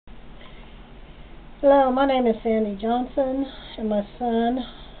Hello, my name is Sandi Johnson, and my son,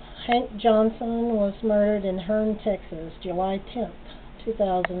 Hank Johnson, was murdered in Hearne, Texas, July 10th,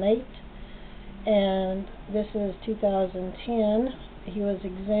 2008, and this is 2010. He was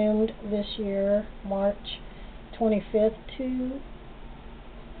exhumed this year, March 25th, 2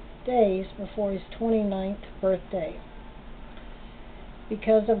 days before his 29th birthday.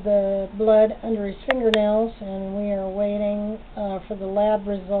 Because of the blood under his fingernails, and we are waiting for the lab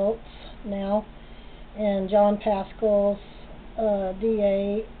results now. And John Paschall's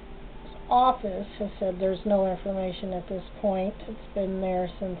DA's office has said there's no information at this point. It's been there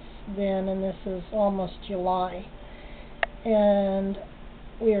since then, and this is almost July. And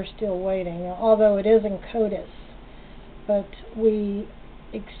we are still waiting, although it is in CODIS. But we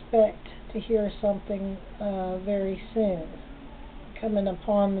expect to hear something very soon, coming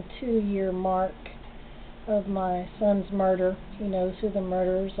upon the 2-year mark of my son's murder. He knows who the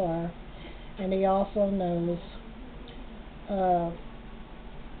murderers are. And he also knows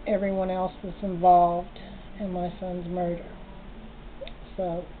everyone else that's involved in my son's murder.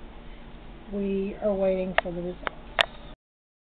 So we are waiting for the results.